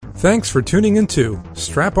Thanks for tuning into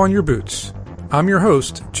Strap On Your Boots. I'm your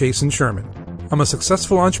host, Jason Sherman. I'm a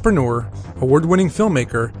successful entrepreneur, award-winning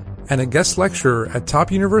filmmaker, and a guest lecturer at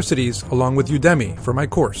top universities along with Udemy for my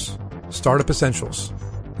course, Startup Essentials.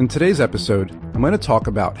 In today's episode, I'm going to talk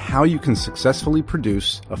about how you can successfully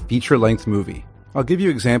produce a feature-length movie. I'll give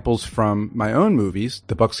you examples from my own movies,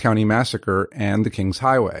 The Bucks County Massacre and The King's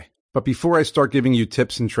Highway. But before I start giving you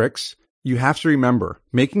tips and tricks, you have to remember,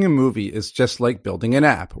 making a movie is just like building an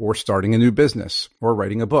app or starting a new business or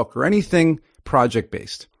writing a book or anything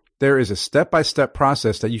project-based. There is a step-by-step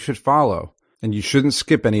process that you should follow, and you shouldn't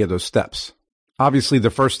skip any of those steps. Obviously,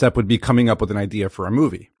 the first step would be coming up with an idea for a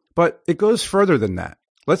movie. But it goes further than that.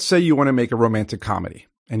 Let's say you want to make a romantic comedy,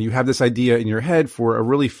 and you have this idea in your head for a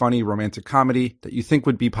really funny romantic comedy that you think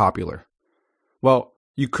would be popular. Well,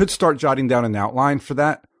 you could start jotting down an outline for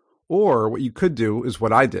that, or what you could do is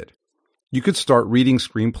what I did. You could start reading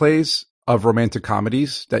screenplays of romantic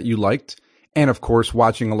comedies that you liked, and of course,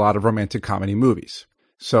 watching a lot of romantic comedy movies.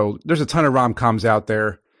 So there's a ton of rom-coms out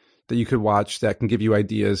there that you could watch that can give you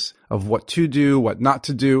ideas of what to do, what not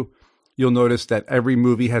to do. You'll notice that every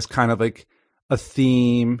movie has kind of like a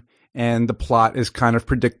theme, and the plot is kind of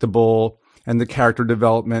predictable, and the character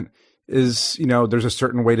development is, there's a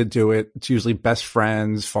certain way to do it. It's usually best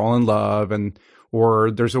friends fall in love,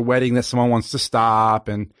 or there's a wedding that someone wants to stop,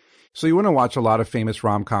 and so you want to watch a lot of famous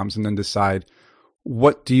rom-coms and then decide,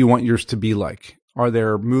 what do you want yours to be like? Are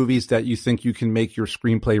there movies that you think you can make your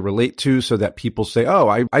screenplay relate to so that people say, oh,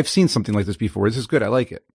 I've seen something like this before. This is good. I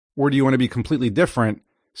like it. Or do you want to be completely different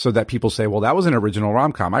so that people say, well, that was an original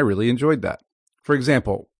rom-com. I really enjoyed that. For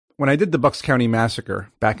example, when I did The Bucks County Massacre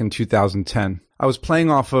back in 2010, I was playing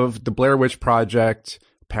off of The Blair Witch Project,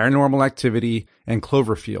 Paranormal Activity, and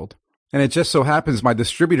Cloverfield. And it just so happens my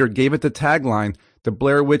distributor gave it the tagline, The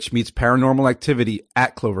Blair Witch meets Paranormal Activity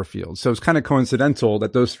at Cloverfield. So it's kind of coincidental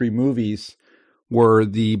that those three movies were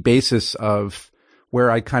the basis of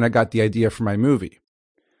where I kind of got the idea for my movie.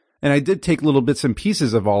 And I did take little bits and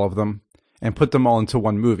pieces of all of them and put them all into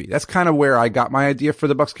one movie. That's kind of where I got my idea for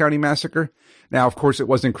The Bucks County Massacre. Now, of course, it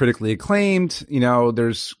wasn't critically acclaimed.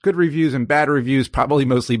 There's good reviews and bad reviews, probably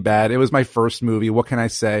mostly bad. It was my first movie. What can I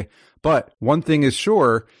say? But one thing is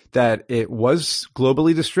sure, that it was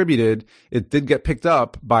globally distributed. It did get picked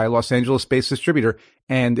up by a Los Angeles-based distributor,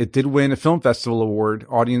 and it did win a film festival award,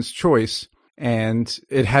 Audience Choice, and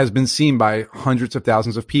it has been seen by hundreds of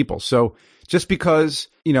thousands of people. So just because,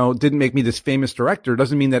 it didn't make me this famous director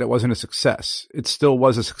doesn't mean that it wasn't a success. It still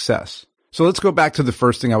was a success. So let's go back to the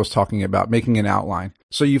first thing I was talking about, making an outline.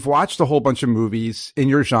 So you've watched a whole bunch of movies in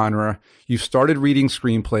your genre. You've started reading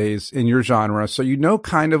screenplays in your genre. So you know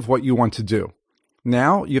kind of what you want to do.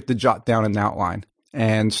 Now you have to jot down an outline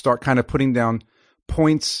and start kind of putting down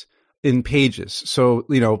points in pages. So,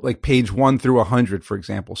 like page 1 through 100, for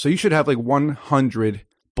example. So you should have like 100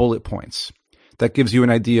 bullet points. That gives you an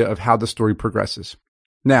idea of how the story progresses.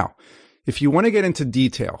 Now, if you want to get into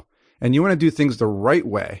detail and you want to do things the right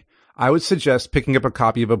way, I would suggest picking up a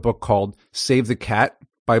copy of a book called Save the Cat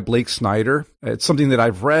by Blake Snyder. It's something that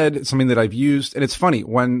I've read, it's something that I've used. And it's funny,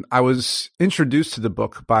 when I was introduced to the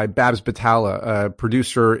book by Babs Batala, a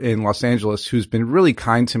producer in Los Angeles who's been really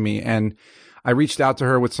kind to me, and I reached out to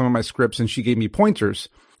her with some of my scripts and she gave me pointers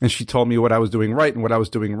and she told me what I was doing right and what I was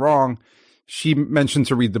doing wrong. She mentioned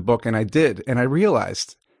to read the book, and I did. And I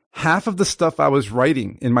realized half of the stuff I was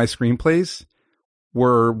writing in my screenplays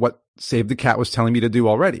were what Save the Cat was telling me to do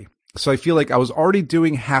already. So I feel like I was already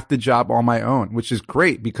doing half the job on my own, which is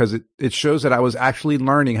great because it shows that I was actually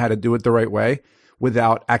learning how to do it the right way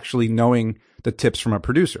without actually knowing the tips from a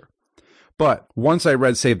producer. But once I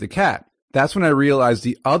read Save the Cat, that's when I realized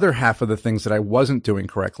the other half of the things that I wasn't doing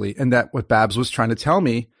correctly, and that what Babs was trying to tell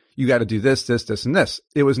me, you got to do this, this, this, and this.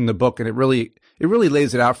 It was in the book, and it really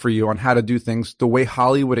lays it out for you on how to do things the way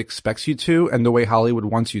Hollywood expects you to and the way Hollywood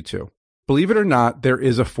wants you to. Believe it or not, there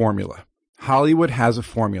is a formula. Hollywood has a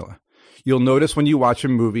formula. You'll notice when you watch a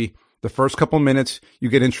movie, the first couple minutes, you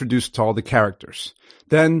get introduced to all the characters.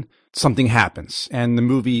 Then something happens, and the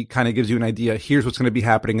movie kind of gives you an idea. Here's what's going to be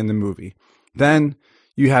happening in the movie. Then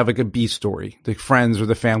you have like a B story. The friends or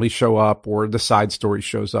the family show up, or the side story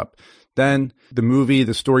shows up. Then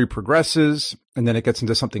the story progresses, and then it gets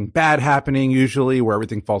into something bad happening, usually, where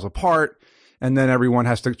everything falls apart. And then everyone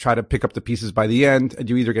has to try to pick up the pieces by the end, and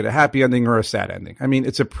you either get a happy ending or a sad ending. I mean,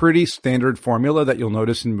 it's a pretty standard formula that you'll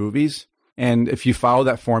notice in movies. And if you follow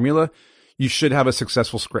that formula, you should have a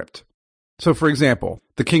successful script. So, for example,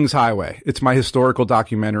 The King's Highway. It's my historical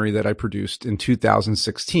documentary that I produced in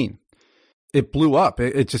 2016. it blew up.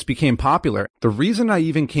 It just became popular. The reason I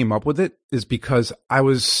even came up with it is because I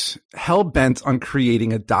was hell-bent on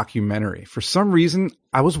creating a documentary. For some reason,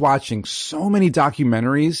 I was watching so many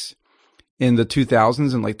documentaries in the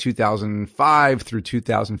 2000s and like 2005 through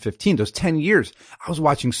 2015, those 10 years. I was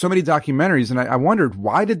watching so many documentaries and I wondered,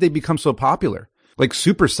 why did they become so popular? Like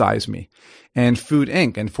Super Size Me and Food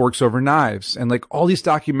Inc. and Forks Over Knives and like all these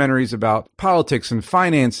documentaries about politics and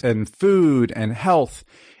finance and food and health.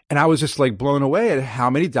 And I was just like blown away at how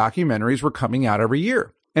many documentaries were coming out every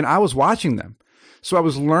year. And I was watching them. So I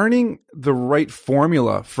was learning the right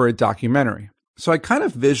formula for a documentary. So I kind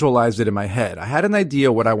of visualized it in my head. I had an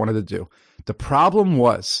idea what I wanted to do. The problem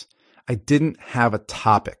was I didn't have a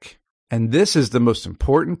topic. And this is the most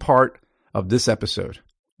important part of this episode.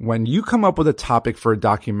 When you come up with a topic for a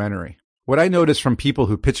documentary, what I notice from people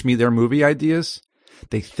who pitch me their movie ideas,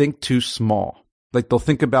 they think too small. Like they'll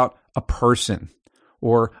think about a person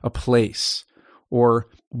or a place or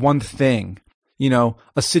one thing, a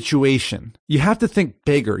situation. You have to think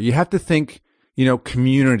bigger. You have to think,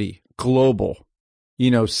 community, global,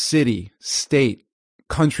 city, state,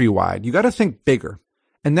 countrywide. You got to think bigger.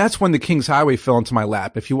 And that's when The King's Highway fell into my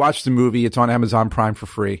lap. If you watch the movie, it's on Amazon Prime for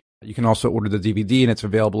free. You can also order the DVD and it's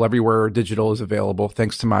available everywhere. Digital is available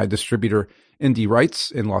thanks to my distributor, Indie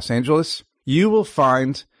Rights in Los Angeles. You will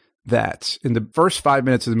find that in the first 5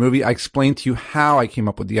 minutes of the movie, I explained to you how I came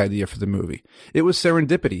up with the idea for the movie. It was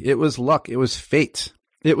serendipity. It was luck. It was fate.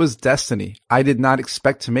 It was destiny. I did not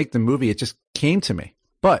expect to make the movie. It just came to me.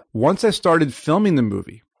 But once I started filming the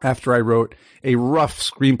movie, after I wrote a rough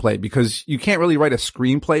screenplay, because you can't really write a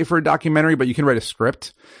screenplay for a documentary, but you can write a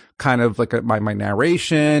script, kind of like my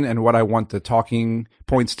narration and what I want the talking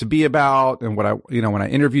points to be about and what when I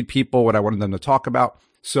interviewed people, what I wanted them to talk about.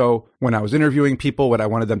 So when I was interviewing people, what I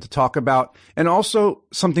wanted them to talk about, and also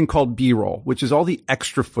something called B-roll, which is all the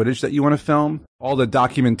extra footage that you want to film, all the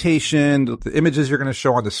documentation, the images you're going to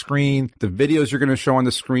show on the screen, the videos you're going to show on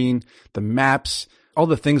the screen, the maps, all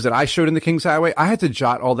the things that I showed in The King's Highway. I had to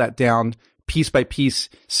jot all that down piece by piece,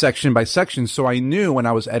 section by section. So I knew when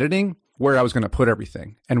I was editing where I was going to put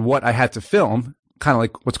everything and what I had to film, kind of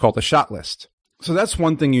like what's called a shot list. So that's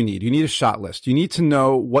one thing you need. You need a shot list. You need to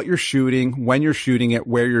know what you're shooting, when you're shooting it,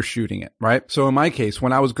 where you're shooting it, right? So in my case,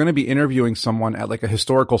 when I was going to be interviewing someone at like a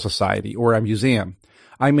historical society or a museum,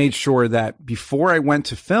 I made sure that before I went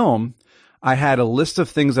to film, I had a list of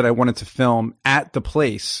things that I wanted to film at the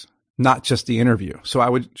place, not just the interview. So I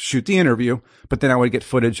would shoot the interview, but then I would get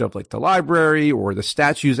footage of like the library or the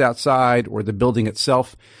statues outside or the building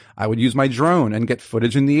itself. I would use my drone and get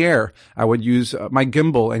footage in the air. I would use my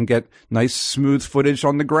gimbal and get nice smooth footage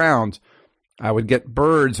on the ground. I would get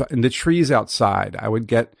birds in the trees outside. I would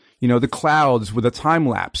get, the clouds with a time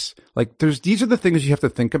lapse. Like these are the things you have to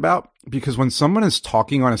think about, because when someone is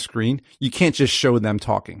talking on a screen, you can't just show them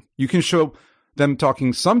talking. You can show them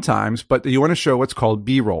talking sometimes, but you want to show what's called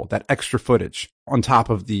B-roll, that extra footage on top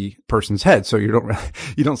of the person's head. So you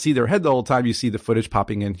don't see their head the whole time. You see the footage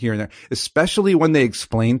popping in here and there, especially when they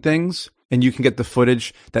explain things and you can get the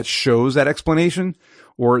footage that shows that explanation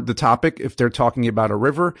or the topic. If they're talking about a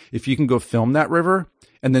river, if you can go film that river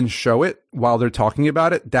and then show it while they're talking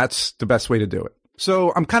about it, that's the best way to do it.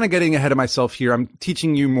 So I'm kind of getting ahead of myself here. I'm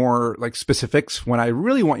teaching you more like specifics when I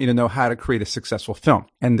really want you to know how to create a successful film.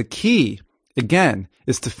 And the key, again,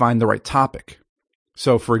 is to find the right topic.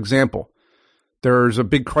 So, for example, there's a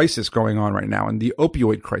big crisis going on right now, and the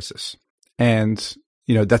opioid crisis. And,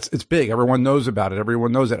 it's big. Everyone knows about it.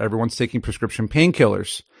 Everyone knows that. Everyone's taking prescription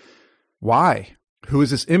painkillers. Why? Who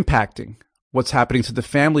is this impacting? What's happening to the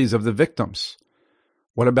families of the victims?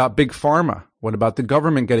 What about Big Pharma? What about the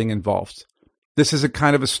government getting involved? This is a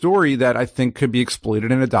kind of a story that I think could be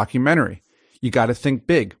exploited in a documentary. You got to think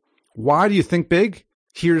big. Why do you think big?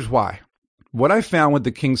 Here's why. What I found with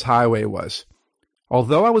The King's Highway was,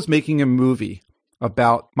 although I was making a movie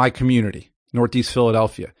about my community, Northeast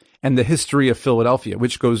Philadelphia, and the history of Philadelphia,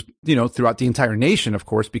 which goes, throughout the entire nation, of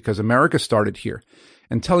course, because America started here,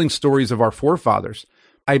 and telling stories of our forefathers,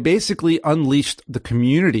 I basically unleashed the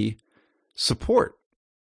community support.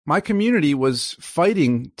 My community was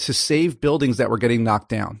fighting to save buildings that were getting knocked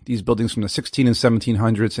down. These buildings from the 16 and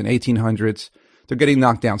 1700s and 1800s, they're getting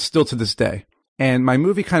knocked down still to this day. And my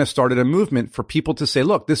movie kind of started a movement for people to say,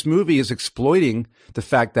 look, this movie is exploiting the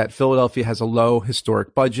fact that Philadelphia has a low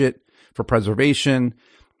historic budget for preservation,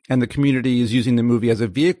 and the community is using the movie as a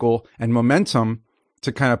vehicle and momentum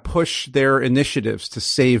to kind of push their initiatives to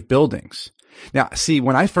save buildings. Now, see,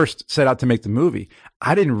 when I first set out to make the movie,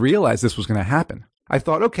 I didn't realize this was going to happen. I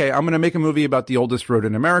thought, okay, I'm going to make a movie about the oldest road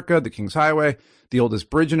in America, the King's Highway, the oldest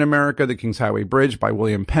bridge in America, the King's Highway Bridge by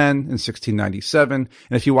William Penn in 1697. And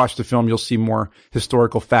if you watch the film, you'll see more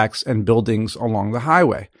historical facts and buildings along the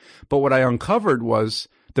highway. But what I uncovered was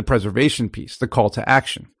the preservation piece, the call to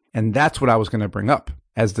action. And that's what I was going to bring up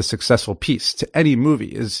as the successful piece to any movie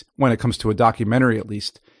is, when it comes to a documentary at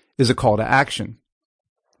least, is a call to action.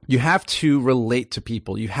 You have to relate to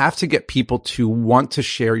people. You have to get people to want to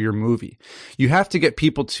share your movie. You have to get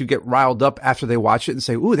people to get riled up after they watch it and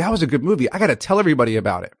say, ooh, that was a good movie. I got to tell everybody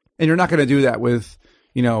about it. And you're not going to do that with,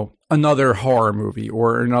 another horror movie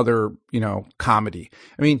or another, comedy.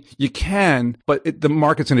 I mean, you can, but the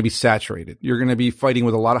market's going to be saturated. You're going to be fighting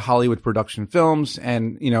with a lot of Hollywood production films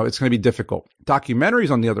and, it's going to be difficult.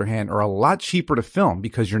 Documentaries, on the other hand, are a lot cheaper to film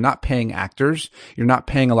because you're not paying actors. You're not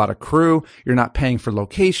paying a lot of crew. You're not paying for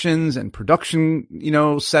locations and production,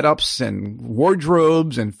 setups and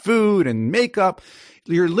wardrobes and food and makeup.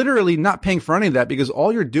 You're literally not paying for any of that because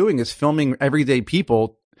all you're doing is filming everyday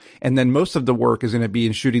people. And then most of the work is going to be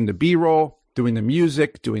in shooting the B-roll, doing the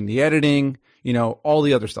music, doing the editing, all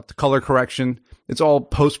the other stuff, the color correction. It's all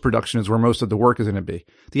post-production is where most of the work is going to be.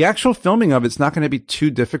 The actual filming of it's not going to be too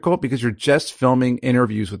difficult because you're just filming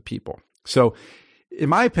interviews with people. So in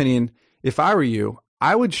my opinion, if I were you,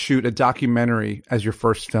 I would shoot a documentary as your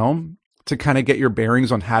first film to kind of get your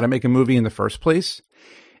bearings on how to make a movie in the first place.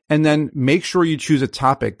 And then make sure you choose a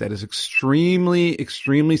topic that is extremely,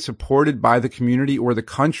 extremely supported by the community or the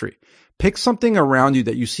country. Pick something around you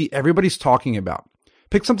that you see everybody's talking about.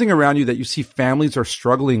 Pick something around you that you see families are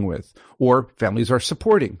struggling with or families are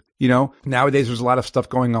supporting. Nowadays there's a lot of stuff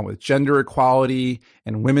going on with gender equality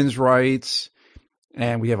and women's rights.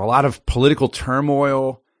 And we have a lot of political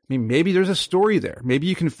turmoil. I mean, maybe there's a story there. Maybe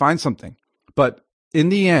you can find something. But in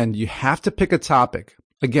the end, you have to pick a topic.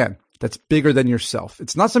 Again, that's bigger than yourself.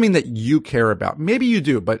 It's not something that you care about. Maybe you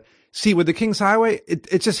do, but see, with the King's Highway,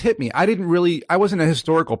 it just hit me. I wasn't a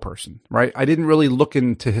historical person, right? I didn't really look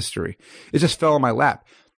into history. It just fell in my lap.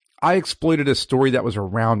 I exploited a story that was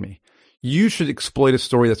around me. You should exploit a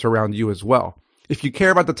story that's around you as well. If you care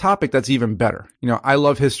about the topic, that's even better. I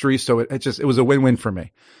love history, so it was a win-win for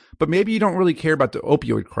me. But maybe you don't really care about the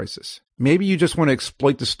opioid crisis. Maybe you just want to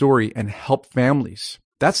exploit the story and help families.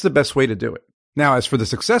 That's the best way to do it. Now, as for the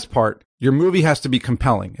success part, your movie has to be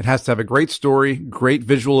compelling. It has to have a great story, great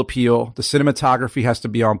visual appeal. The cinematography has to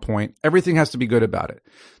be on point. Everything has to be good about it.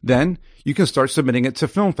 Then you can start submitting it to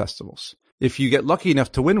film festivals. If you get lucky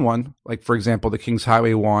enough to win one, like for example, the King's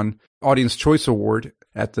Highway won Audience Choice Award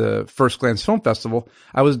at the First Glance Film Festival,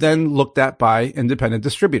 I was then looked at by independent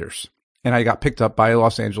distributors. And I got picked up by a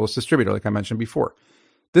Los Angeles distributor, like I mentioned before.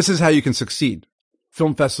 This is how you can succeed.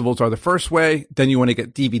 Film festivals are the first way. Then you want to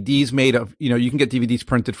get DVDs made of, you can get DVDs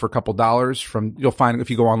printed for a couple dollars you'll find if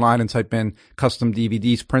you go online and type in custom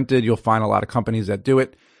DVDs printed, you'll find a lot of companies that do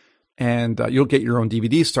it. And you'll get your own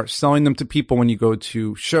DVDs, start selling them to people when you go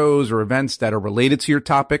to shows or events that are related to your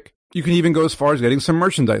topic. You can even go as far as getting some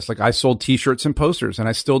merchandise. Like I sold t-shirts and posters, and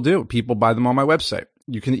I still do. People buy them on my website.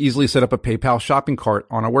 You can easily set up a PayPal shopping cart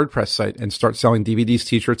on a WordPress site and start selling DVDs,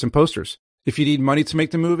 t-shirts, and posters. If you need money to make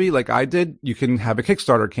the movie, like I did, you can have a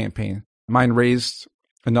Kickstarter campaign. Mine raised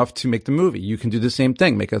enough to make the movie. You can do the same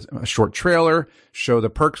thing. Make a short trailer, show the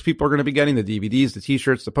perks people are going to be getting, the DVDs, the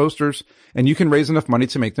t-shirts, the posters, and you can raise enough money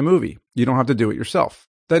to make the movie. You don't have to do it yourself.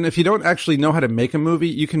 Then if you don't actually know how to make a movie,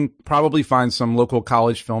 you can probably find some local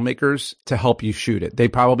college filmmakers to help you shoot it. They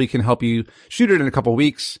probably can help you shoot it in a couple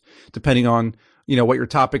weeks, depending on, what your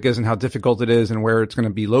topic is and how difficult it is and where it's going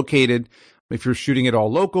to be located. If you're shooting it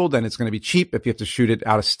all local, then it's going to be cheap. If you have to shoot it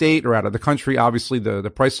out of state or out of the country, obviously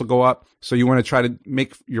the price will go up. So you want to try to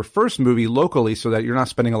make your first movie locally so that you're not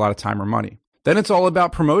spending a lot of time or money. Then it's all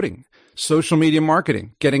about promoting, social media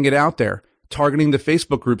marketing, getting it out there, targeting the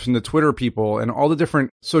Facebook groups and the Twitter people and all the different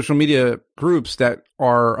social media groups that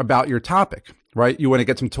are about your topic, right? You want to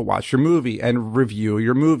get them to watch your movie and review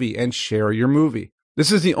your movie and share your movie.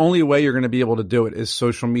 This is the only way you're going to be able to do it is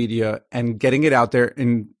social media and getting it out there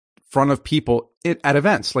in front of people at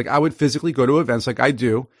events. Like I would physically go to events like I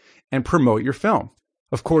do and promote your film.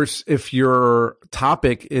 Of course, if your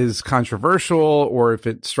topic is controversial or if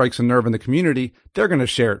it strikes a nerve in the community, they're going to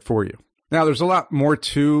share it for you. Now, there's a lot more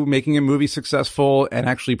to making a movie successful and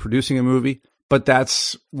actually producing a movie, but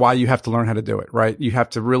that's why you have to learn how to do it, right? You have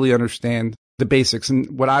to really understand the basics.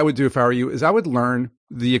 And what I would do if I were you is I would learn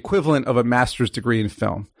the equivalent of a master's degree in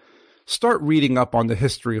film. Start reading up on the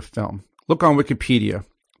history of film. Look on Wikipedia.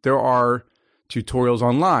 There are tutorials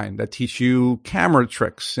online that teach you camera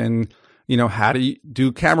tricks and, how to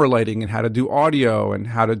do camera lighting and how to do audio and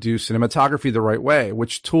how to do cinematography the right way,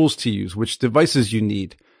 which tools to use, which devices you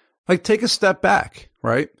need. Like, take a step back,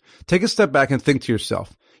 right? Take a step back and think to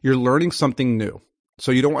yourself, you're learning something new.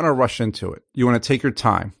 So you don't want to rush into it. You want to take your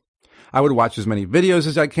time. I would watch as many videos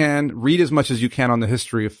as I can, read as much as you can on the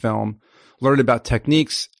history of film, learn about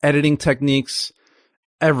techniques, editing techniques,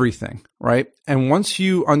 everything, right? And once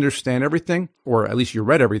you understand everything, or at least you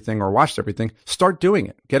read everything or watched everything, start doing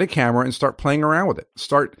it. Get a camera and start playing around with it.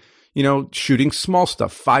 Start, shooting small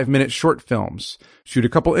stuff, 5-minute short films, shoot a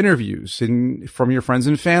couple interviews from your friends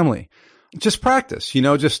and family. Just practice,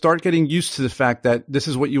 just start getting used to the fact that this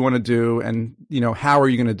is what you want to do and, how are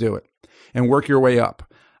you going to do it, and work your way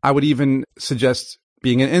up. I would even suggest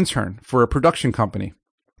being an intern for a production company.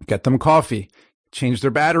 Get them coffee, change their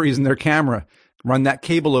batteries in their camera, run that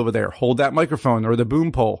cable over there, hold that microphone or the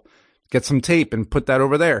boom pole, get some tape and put that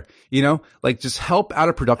over there. Just help out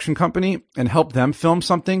a production company and help them film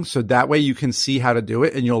something so that way you can see how to do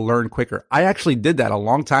it and you'll learn quicker. I actually did that a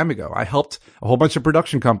long time ago. I helped a whole bunch of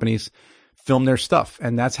production companies film their stuff,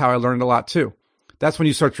 and that's how I learned a lot too. That's when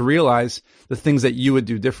you start to realize the things that you would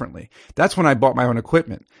do differently. That's when I bought my own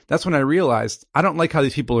equipment. That's when I realized I don't like how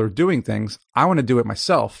these people are doing things. I want to do it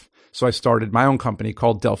myself. So I started my own company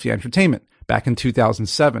called Delphi Entertainment back in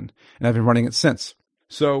 2007, and I've been running it since.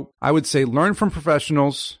 So I would say learn from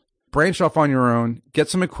professionals, branch off on your own, get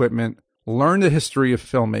some equipment, learn the history of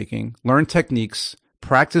filmmaking, learn techniques,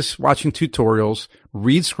 practice watching tutorials,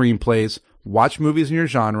 read screenplays, watch movies in your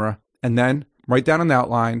genre, and then write down an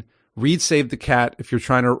outline, read Save the Cat if you're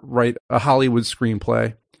trying to write a Hollywood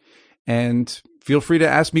screenplay, and feel free to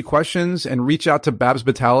ask me questions and reach out to Babs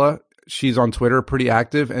Batala. She's on Twitter, pretty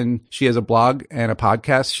active, and she has a blog and a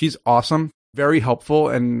podcast. She's awesome, very helpful,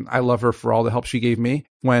 and I love her for all the help she gave me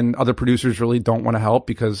when other producers really don't want to help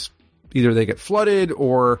because either they get flooded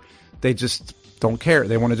or they just don't care.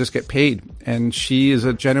 They want to just get paid. And she is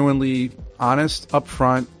a genuinely honest,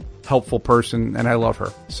 upfront, helpful person, and I love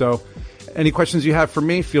her. So any questions you have for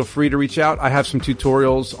me, feel free to reach out. I have some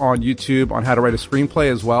tutorials on YouTube on how to write a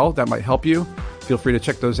screenplay as well that might help you. Feel free to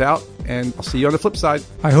check those out, and I'll see you on the flip side.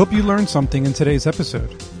 I hope you learned something in today's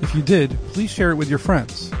episode. If you did, please share it with your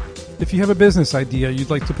friends. If you have a business idea you'd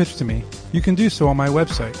like to pitch to me, you can do so on my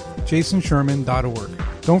website, jasonsherman.org.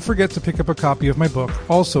 Don't forget to pick up a copy of my book,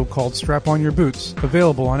 also called Strap On Your Boots,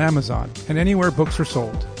 available on Amazon and anywhere books are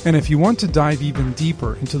sold. And if you want to dive even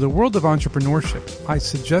deeper into the world of entrepreneurship, I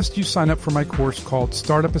suggest you sign up for my course called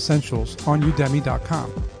Startup Essentials on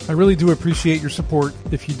Udemy.com. I really do appreciate your support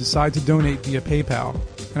if you decide to donate via PayPal,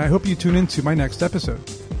 and I hope you tune into my next episode.